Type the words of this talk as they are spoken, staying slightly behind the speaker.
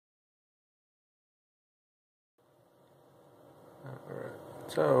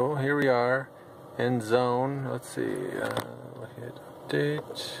So here we are in zone, let's see, hit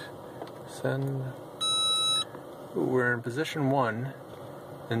update, send. Ooh, we're in position 1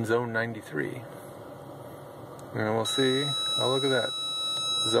 in zone 93. And we'll see, oh look at that,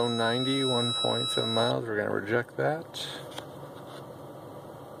 zone 90, 1.7 miles, we're going to reject that.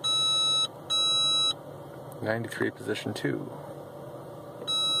 93, position 2.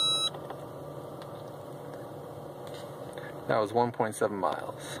 That was 1.7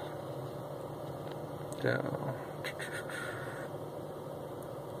 miles. Down.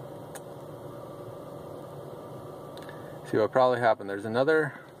 See what probably happened. There's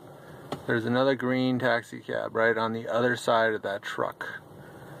another green taxi cab right on the other side of that truck.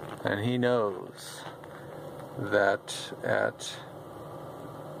 And he knows that at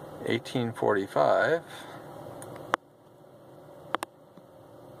 1845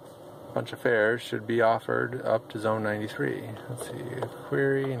 a bunch of fares should be offered up to zone 93. Let's see,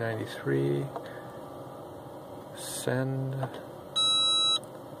 query 93, send.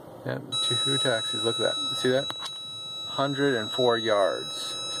 Yep, 2 taxis, look at that. See that? 104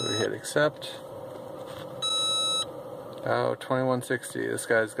 yards. So we hit accept. Oh, 2160. This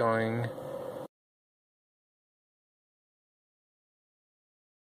guy's going.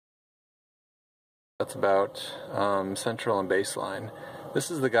 That's about Central and Baseline. This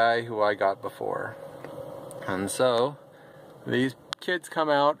is the guy who I got before. And so, these kids come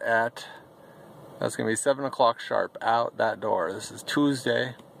out at, that's going to be 7 o'clock sharp, out that door. This is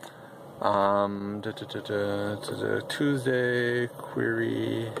Tuesday. Tuesday,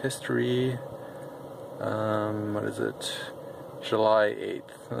 query, history, what is it? July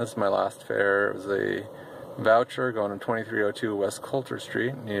 8th. This is my last fare. It was a voucher going to 2302 West Coulter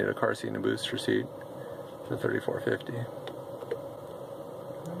Street. Needed a car seat and a booster seat for $34.50.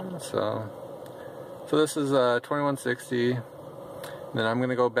 So this is 2160. Then I'm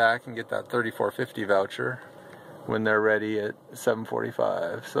gonna go back and get that $34.50 voucher when they're ready at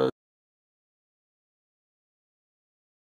 7:45. So